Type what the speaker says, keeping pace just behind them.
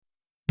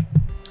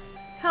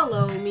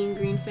Hello, Mean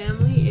Green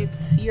family.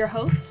 It's your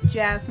host,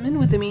 Jasmine,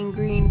 with the Mean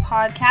Green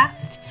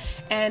podcast.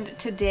 And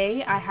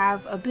today I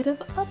have a bit of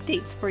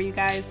updates for you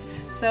guys.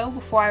 So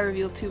before I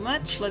reveal too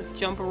much, let's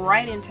jump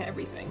right into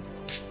everything.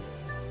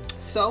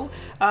 So,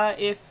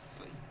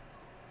 if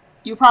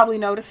you probably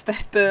noticed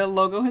that the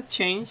logo has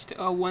changed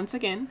once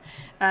again.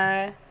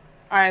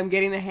 I'm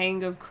getting the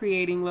hang of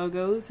creating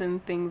logos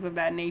and things of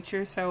that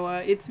nature, so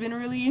it's been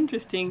really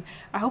interesting.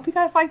 I hope you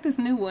guys like this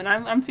new one.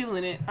 I'm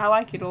feeling it. I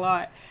like it a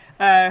lot.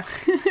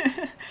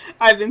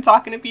 I've been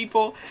talking to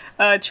people,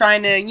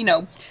 trying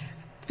to,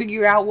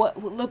 figure out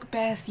what would look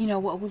best,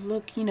 what would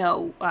look,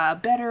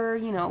 better,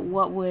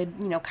 what would,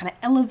 kind of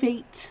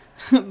elevate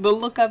the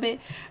look of it.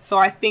 So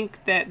I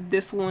think that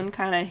this one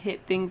kind of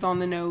hit things on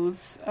the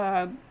nose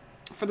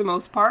for the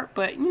most part.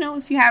 But,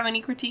 if you have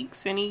any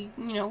critiques, any,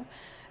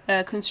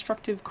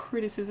 constructive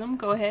criticism,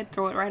 go ahead,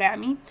 throw it right at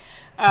me.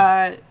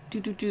 One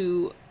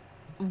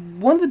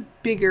of the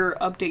bigger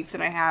updates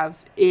that I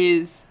have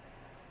is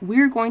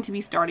we're going to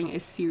be starting a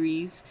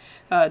series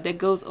that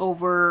goes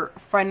over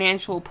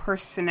financial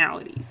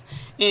personalities.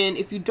 And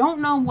if you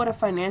don't know what a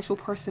financial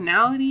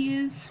personality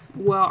is,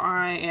 well,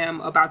 I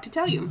am about to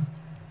tell you.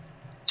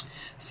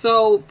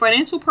 So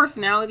financial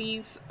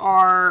personalities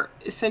are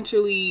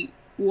essentially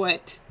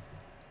what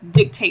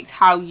dictates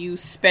how you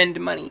spend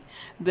money.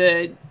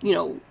 The,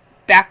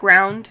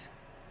 background,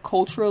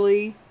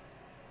 culturally,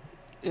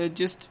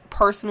 just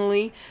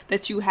personally,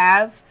 that you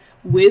have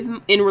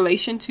in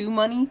relation to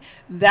money,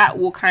 that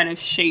will kind of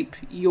shape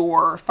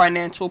your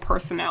financial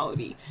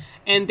personality.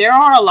 And there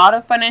are a lot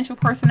of financial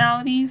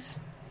personalities.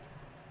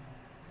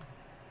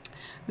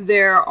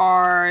 There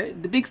are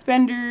the big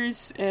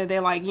spenders. They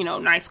like,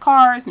 nice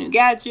cars, new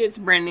gadgets,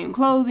 brand new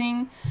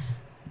clothing,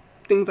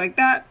 things like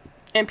that.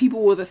 And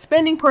people with a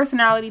spending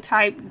personality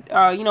type,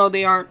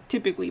 they aren't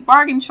typically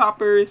bargain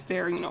shoppers.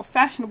 They're,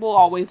 fashionable,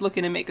 always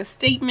looking to make a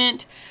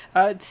statement.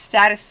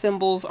 Status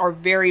symbols are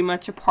very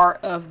much a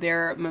part of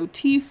their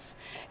motif.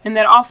 And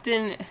that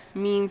often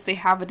means they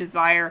have a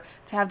desire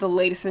to have the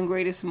latest and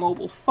greatest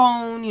mobile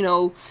phone,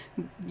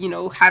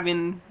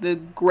 having the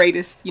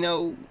greatest,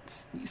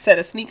 set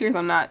of sneakers.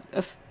 I'm not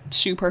a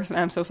shoe person.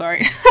 I'm so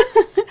sorry.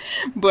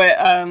 But,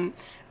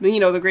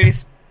 the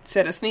greatest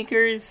set of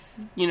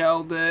sneakers,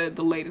 the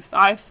latest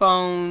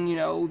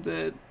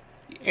iPhone,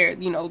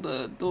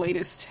 the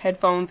latest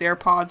headphones,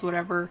 AirPods,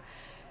 whatever.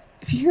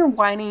 If you hear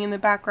whining in the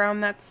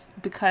background, that's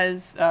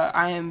because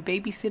I am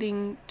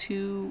babysitting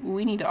 2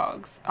 weenie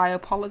dogs. I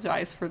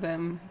apologize for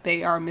them.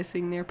 They are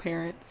missing their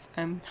parents.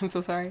 I'm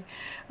so sorry.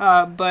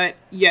 But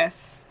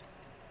yes,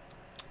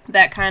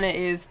 that kind of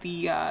is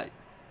the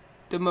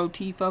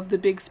motif of the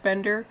big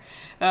spender.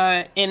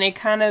 And it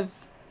kind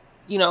of,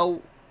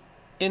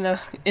 in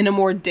a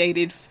more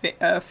dated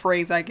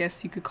phrase, I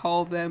guess you could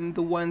call them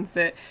the ones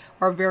that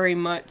are very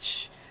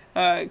much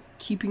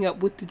keeping up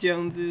with the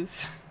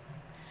Joneses.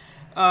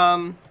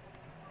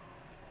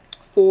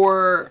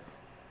 For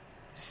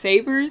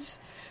savers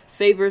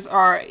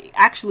are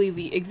actually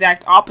the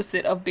exact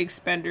opposite of big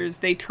spenders.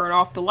 They turn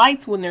off the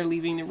lights when they're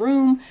leaving the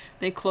room.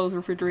 They close the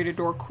refrigerator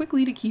door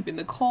quickly to keep in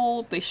the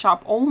cold. They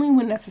shop only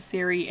when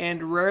necessary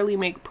and rarely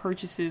make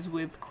purchases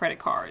with credit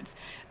cards.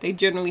 They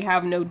generally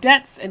have no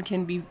debts and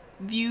can be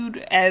viewed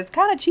as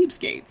kind of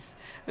cheapskates.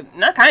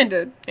 Not kind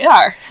of, they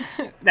are.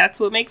 That's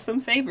what makes them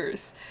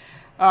savers.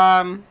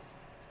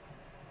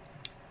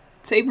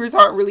 Savers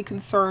aren't really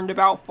concerned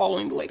about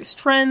following the latest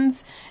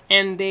trends,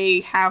 and they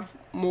have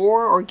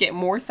more or get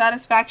more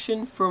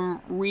satisfaction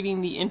from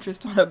reading the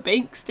interest on a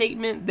bank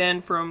statement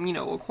than from,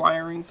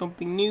 acquiring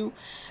something new.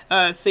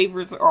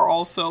 Savers are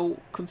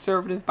also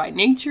conservative by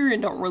nature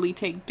and don't really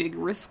take big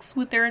risks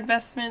with their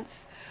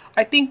investments.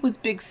 I think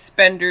with big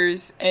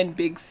spenders and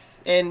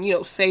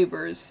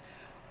savers,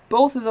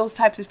 both of those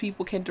types of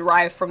people can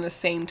derive from the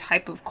same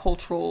type of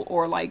cultural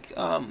or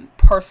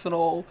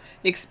personal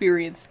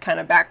experience kind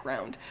of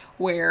background,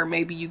 where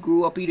maybe you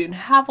grew up, you didn't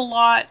have a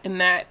lot, and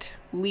that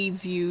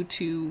leads you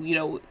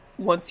to,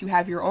 once you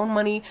have your own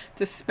money,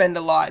 to spend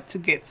a lot, to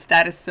get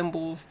status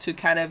symbols, to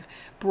kind of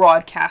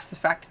broadcast the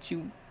fact that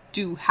you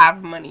do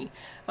have money,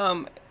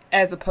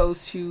 as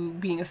opposed to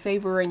being a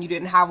saver and you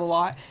didn't have a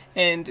lot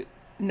and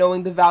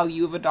knowing the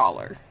value of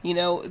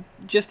 $1,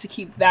 just to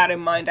keep that in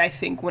mind, I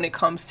think, when it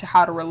comes to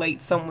how to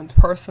relate someone's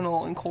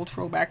personal and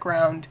cultural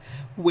background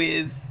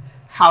with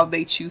how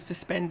they choose to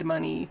spend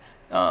money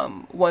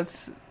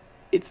once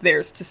it's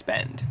theirs to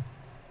spend.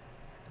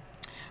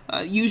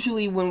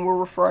 Usually when we're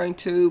referring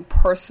to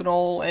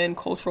personal and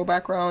cultural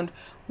background,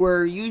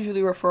 we're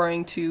usually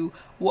referring to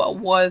what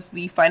was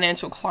the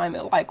financial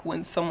climate like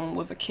when someone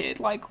was a kid,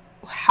 like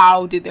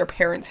how did their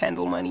parents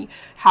handle money?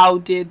 How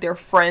did their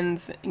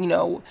friends,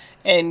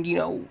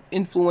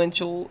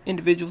 influential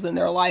individuals in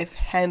their life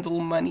handle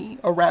money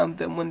around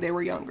them when they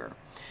were younger?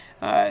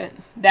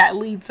 That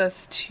leads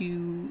us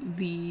to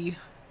the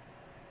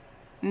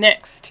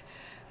next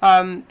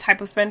type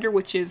of spender,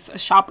 which is a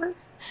shopper.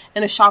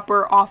 And a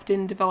shopper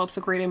often develops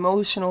a great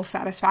emotional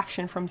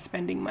satisfaction from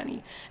spending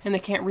money, and they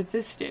can't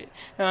resist it.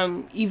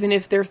 Even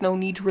if there's no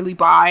need to really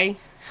buy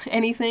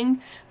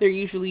anything, they're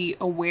usually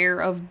aware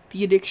of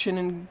the addiction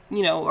and,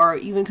 are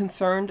even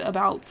concerned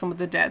about some of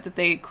the debt that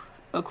they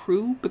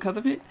accrue because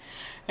of it.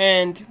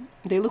 And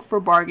they look for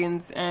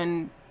bargains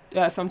and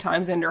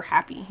sometimes, and they're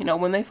happy,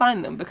 when they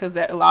find them, because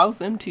that allows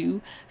them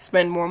to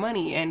spend more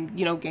money and,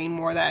 gain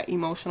more of that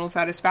emotional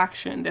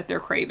satisfaction that they're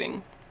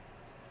craving.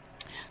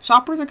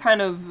 Shoppers are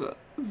kind of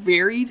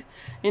varied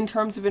in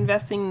terms of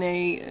investing.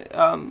 They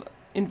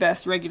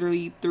invest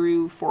regularly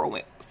through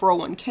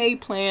 401k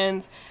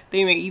plans.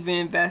 They may even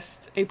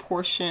invest a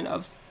portion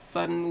of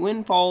sudden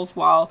windfalls,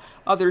 while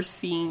others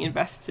seeing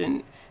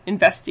investing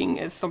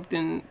as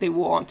something they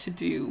want to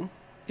do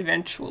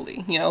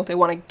eventually. They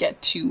want to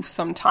get to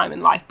sometime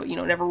in life, but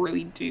never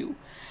really do.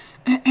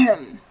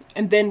 And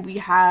then we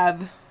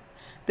have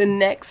the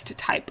next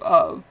type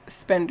of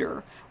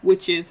spender,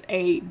 which is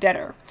a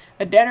debtor.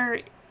 A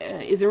debtor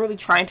isn't really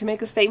trying to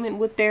make a statement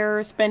with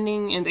their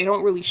spending, and they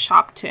don't really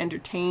shop to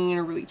entertain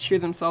or really cheer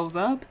themselves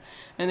up,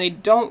 and they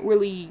don't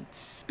really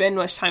spend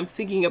much time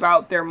thinking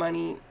about their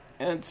money,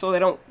 and so they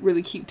don't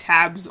really keep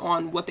tabs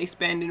on what they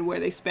spend and where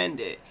they spend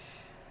it.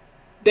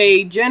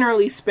 They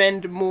generally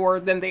spend more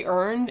than they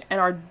earn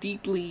and are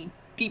deeply,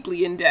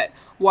 deeply in debt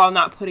while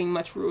not putting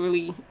much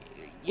really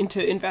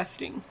into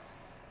investing.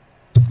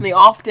 They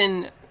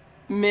often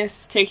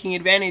miss taking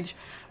advantage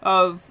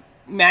of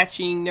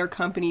matching their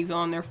companies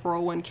on their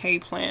 401k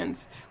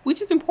plans,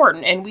 which is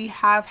important. And we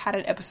have had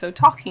an episode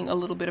talking a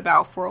little bit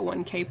about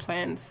 401k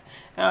plans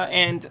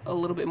and a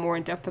little bit more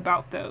in depth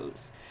about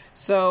those.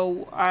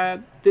 So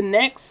the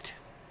next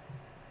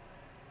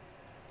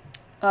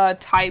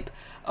type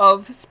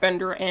of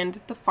spender,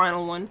 and the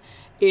final one,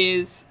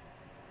 is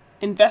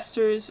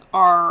investors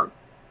are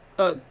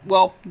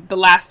the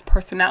last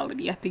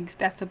personality. I think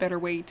that's a better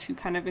way to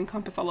kind of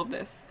encompass all of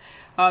this.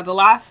 The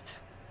last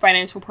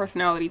financial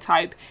personality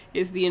type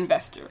is the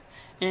investor,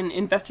 and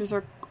investors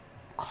are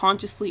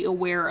consciously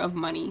aware of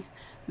money.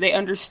 They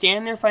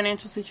understand their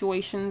financial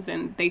situations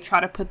and they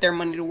try to put their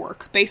money to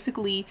work.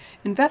 Basically,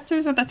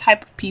 investors are the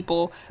type of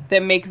people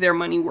that make their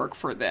money work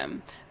for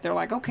them. They're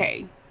like,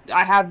 okay,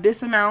 I have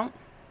this amount.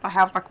 I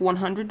have like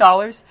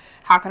 $100.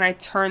 How can I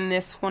turn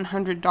this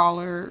 $100,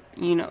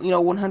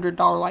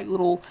 $100 like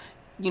little,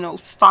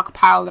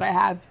 stockpile that I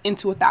have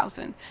into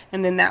 1,000,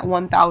 and then that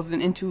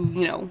 1,000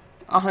 into,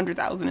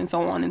 100,000, and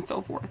so on and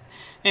so forth.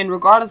 And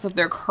regardless of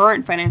their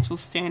current financial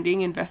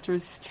standing,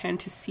 investors tend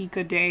to seek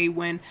a day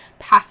when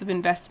passive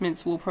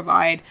investments will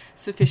provide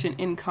sufficient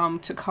income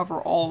to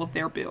cover all of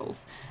their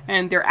bills.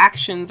 And their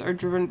actions are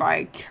driven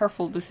by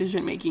careful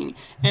decision making,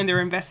 and their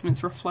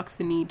investments reflect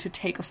the need to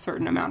take a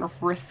certain amount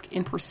of risk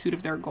in pursuit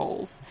of their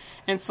goals.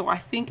 And so I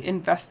think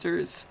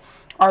investors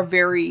are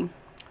very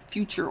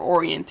future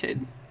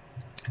oriented,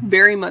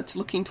 very much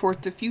looking towards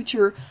the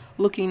future,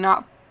 looking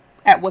not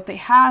at what they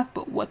have,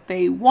 but what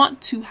they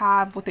want to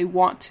have, what they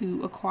want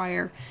to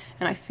acquire.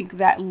 And I think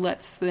that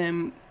lets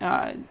them,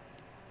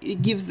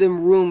 it gives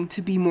them room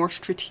to be more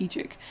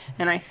strategic.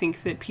 And I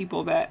think that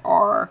people that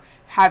are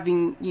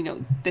having,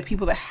 the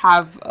people that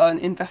have an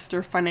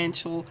investor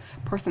financial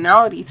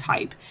personality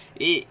type,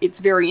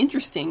 it's very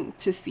interesting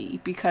to see,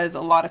 because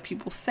a lot of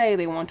people say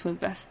they want to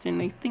invest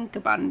and they think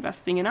about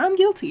investing, and I'm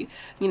guilty.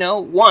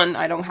 One,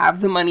 I don't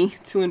have the money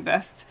to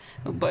invest,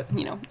 but,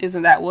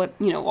 isn't that what,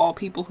 all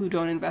people who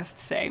don't invest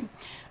say?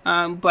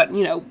 But,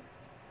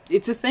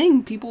 it's a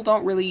thing. People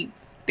don't really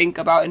think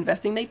about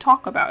investing. They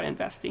talk about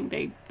investing.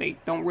 They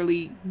don't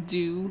really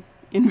do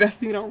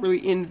investing. They don't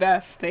really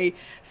invest. They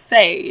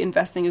say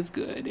investing is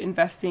good.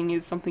 Investing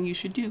is something you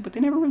should do, but they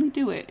never really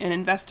do it. And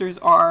investors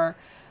are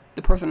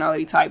the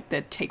personality type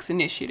that takes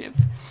initiative.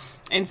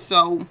 And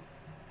so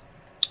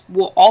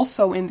we'll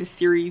also in this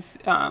series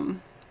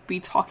be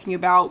talking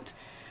about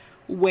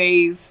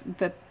ways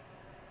that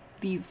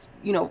these,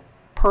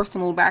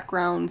 personal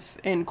backgrounds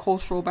and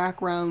cultural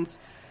backgrounds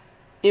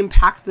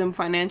impact them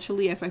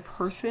financially as a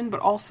person, but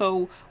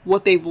also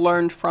what they've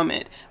learned from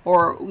it,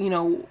 or,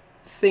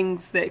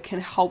 things that can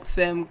help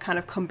them kind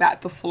of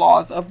combat the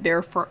flaws of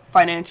their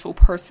financial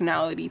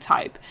personality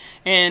type.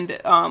 And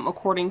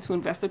according to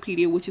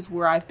Investopedia, which is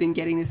where I've been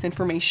getting this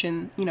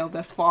information,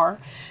 thus far,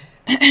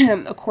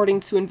 according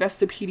to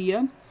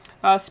Investopedia,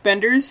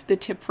 spenders, the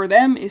tip for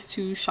them is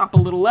to shop a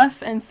little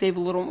less and save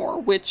a little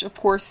more, which of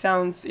course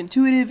sounds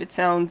intuitive, it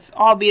sounds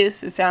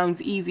obvious, it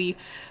sounds easy,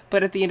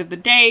 but at the end of the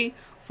day,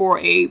 for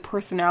a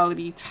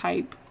personality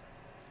type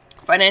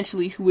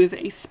financially who is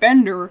a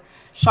spender,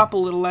 shop a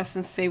little less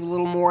and save a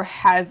little more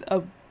has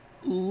a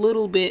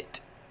little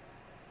bit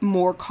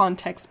more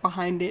context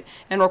behind it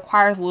and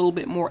requires a little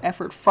bit more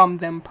effort from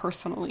them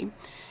personally.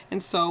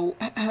 And so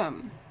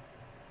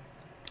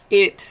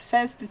it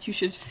says that you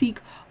should seek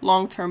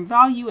long-term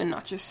value and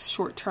not just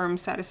short-term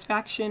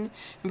satisfaction.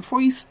 And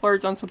before you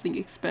splurge on something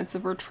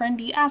expensive or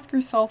trendy, ask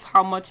yourself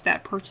how much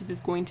that purchase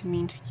is going to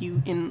mean to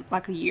you in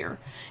like a year.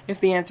 If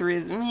the answer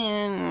is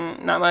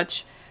not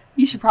much,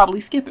 you should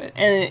probably skip it.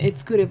 And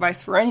it's good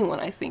advice for anyone,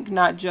 I think,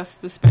 not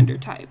just the spender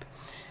type.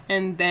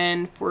 And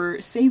then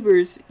for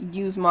savers,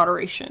 use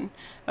moderation.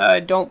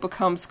 Don't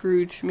become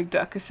Scrooge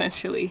McDuck,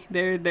 essentially.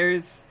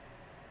 There's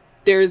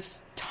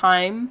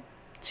time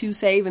to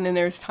save, and then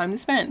there's time to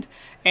spend.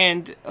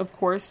 And of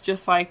course,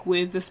 just like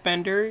with the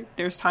spender,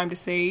 there's time to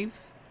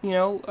save,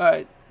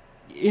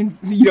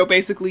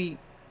 basically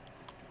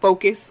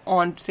focus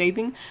on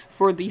saving.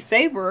 For the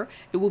saver,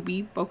 it will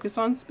be focus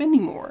on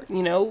spending more,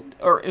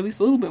 or at least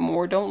a little bit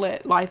more. Don't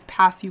let life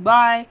pass you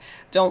by.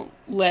 Don't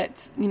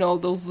let,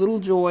 those little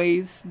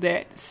joys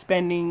that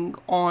spending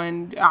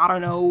on, I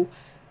don't know,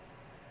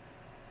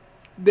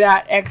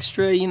 that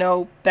extra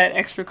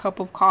cup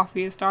of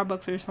coffee at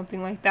Starbucks or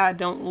something like that.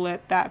 Don't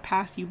let that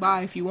pass you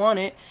by. If you want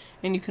it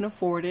and you can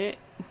afford it,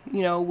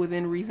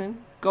 within reason,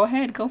 go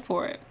ahead, go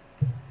for it.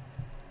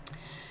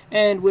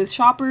 And with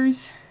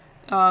shoppers,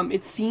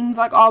 it seems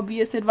like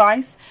obvious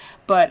advice,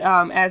 but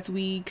as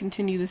we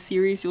continue the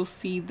series, you'll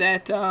see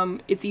that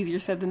it's easier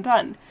said than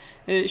done.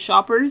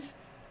 Shoppers,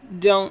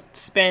 don't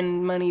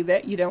spend money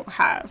that you don't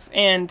have.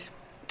 And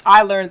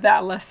I learned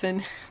that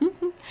lesson.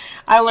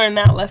 I learned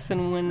that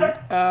lesson when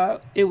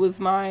it was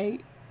my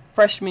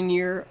freshman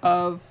year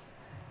of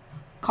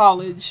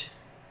college.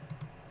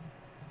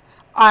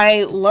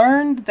 I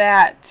learned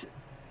that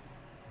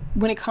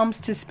when it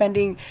comes to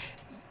spending,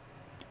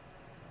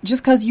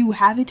 just because you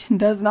have it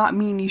does not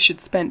mean you should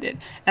spend it.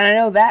 And I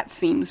know that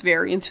seems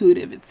very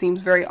intuitive. It seems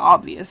very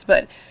obvious.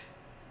 But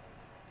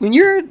when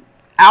you're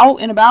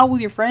out and about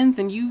with your friends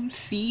and you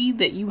see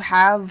that you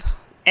have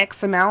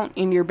X amount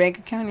in your bank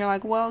account, you're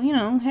like, well,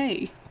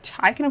 hey,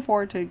 I can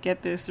afford to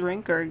get this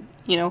drink or,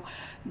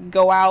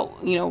 go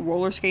out,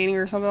 roller skating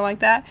or something like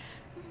that.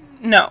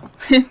 No,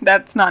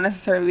 that's not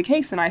necessarily the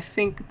case. And I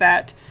think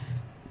that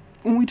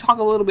when we talk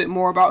a little bit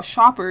more about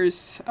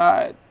shoppers,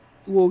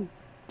 we'll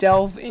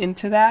delve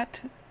into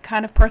that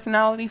kind of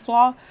personality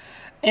flaw,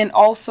 and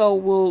also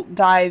we'll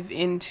dive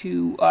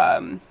into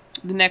the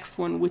next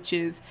one, which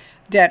is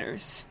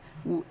debtors.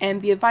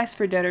 And the advice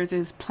for debtors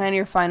is plan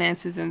your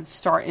finances and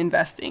start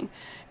investing,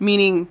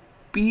 meaning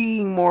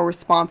being more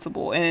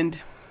responsible. And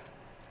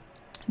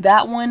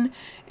that one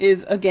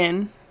is,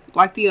 again,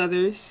 like the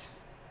others,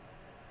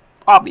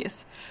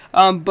 obvious,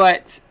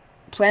 but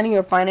planning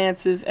your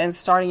finances and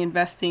starting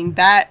investing,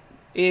 that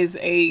is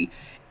a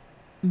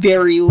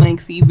very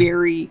lengthy, a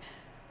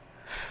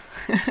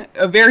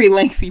very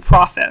lengthy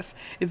process.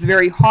 It's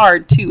very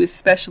hard too,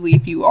 especially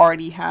if you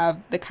already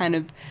have the kind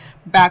of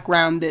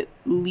background that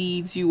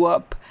leads you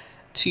up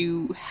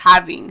to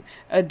having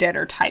a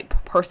debtor type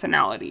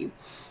personality.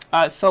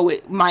 So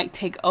it might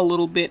take a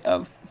little bit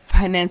of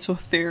financial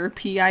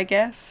therapy, I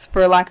guess,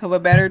 for lack of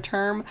a better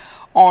term,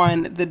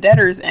 on the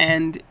debtor's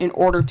end in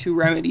order to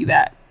remedy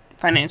that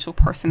financial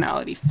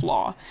personality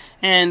flaw.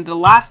 And the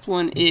last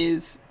one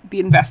is the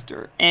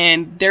investor.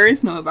 And there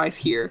is no advice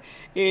here.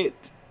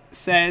 It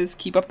says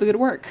keep up the good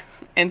work.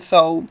 And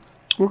so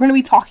we're going to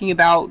be talking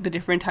about the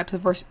different types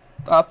of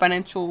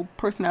financial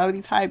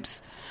personality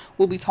types.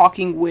 We'll be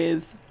talking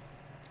with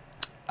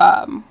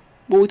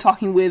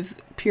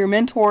peer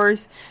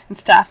mentors and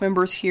staff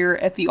members here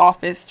at the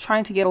office,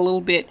 trying to get a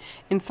little bit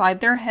inside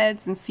their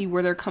heads and see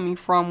where they're coming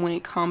from when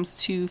it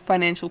comes to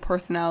financial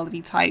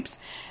personality types.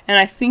 And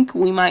I think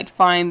we might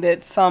find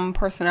that some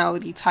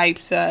personality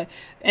types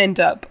end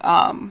up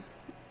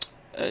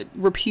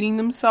repeating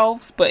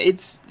themselves, but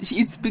it's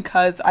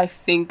because I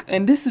think,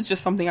 and this is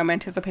just something I'm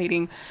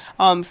anticipating,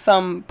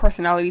 some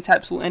personality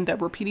types will end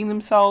up repeating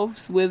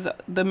themselves with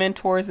the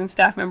mentors and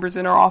staff members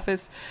in our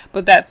office,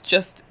 but that's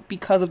just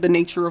because of the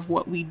nature of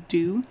what we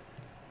do.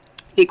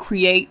 It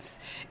creates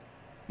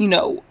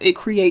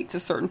a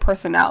certain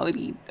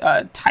personality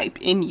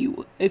type in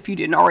you if you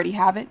didn't already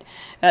have it.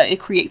 It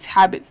creates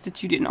habits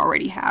that you didn't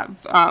already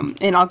have,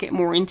 and I'll get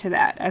more into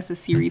that as the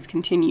series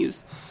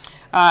continues.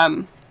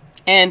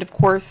 And of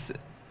course,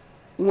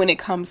 when it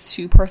comes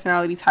to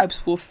personality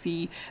types, we'll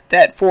see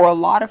that for a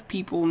lot of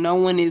people, no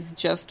one is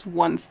just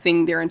one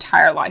thing their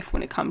entire life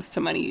when it comes to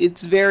money.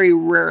 It's very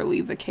rarely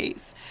the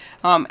case.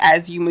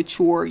 As you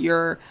mature,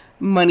 your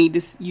money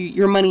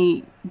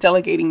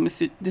delegating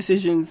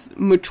decisions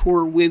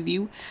mature with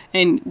you,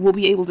 and we'll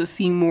be able to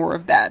see more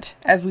of that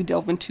as we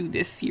delve into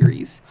this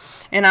series.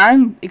 And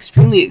I'm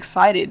extremely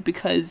excited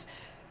because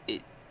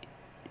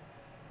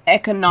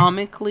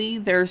economically,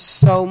 there's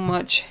so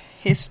much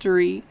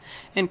history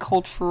and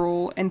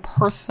cultural and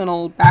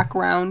personal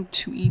background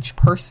to each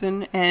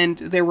person and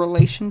their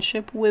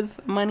relationship with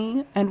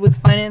money and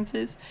with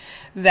finances,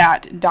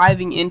 that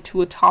diving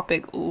into a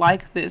topic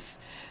like this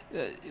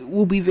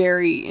will be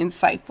very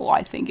insightful.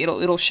 I think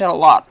it'll shed a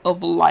lot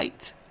of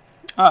light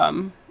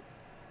on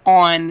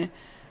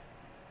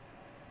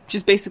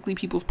just basically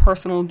people's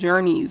personal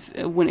journeys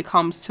when it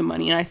comes to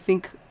money. And I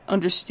think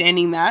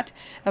understanding that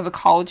as a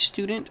college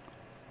student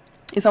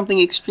is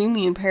something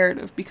extremely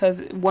imperative,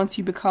 because once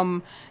you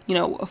become,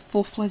 a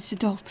full-fledged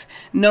adult,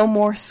 no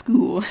more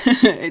school,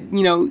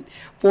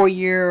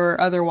 4-year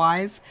or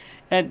otherwise,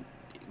 that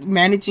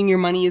managing your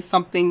money is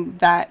something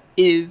that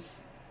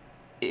is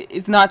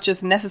it's not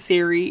just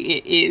necessary,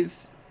 it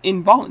is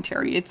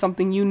involuntary. It's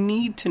something you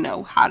need to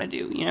know how to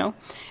do, you know?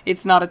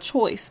 It's not a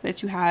choice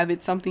that you have.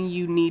 It's something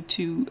you need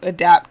to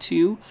adapt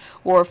to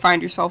or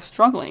find yourself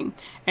struggling.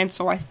 And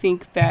so I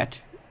think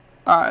that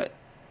a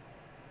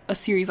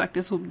series like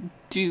this will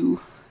do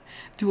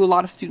a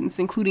lot of students,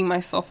 including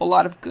myself, a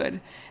lot of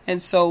good.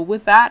 And so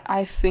with that,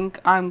 I think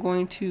I'm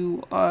going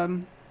to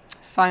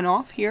sign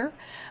off here.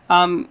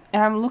 And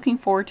I'm looking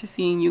forward to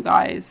seeing you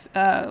guys.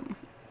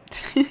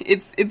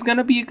 It's going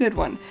to be a good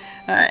one.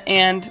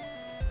 And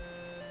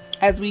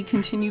as we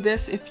continue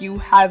this, if you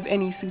have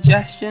any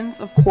suggestions,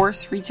 of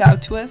course, reach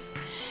out to us.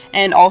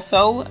 And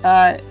also,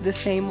 the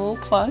same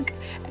old plug,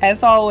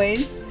 as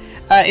always,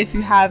 if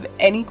you have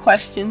any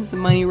questions,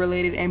 money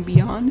related and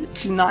beyond,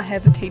 do not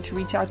hesitate to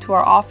reach out to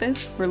our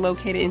office. We're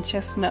located in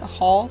Chestnut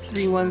Hall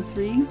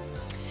 313.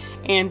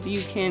 And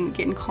you can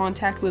get in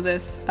contact with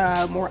us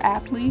more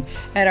aptly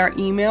at our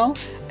email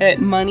at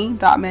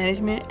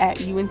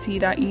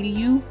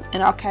money.management@unt.edu.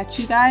 And I'll catch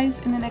you guys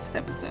in the next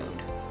episode.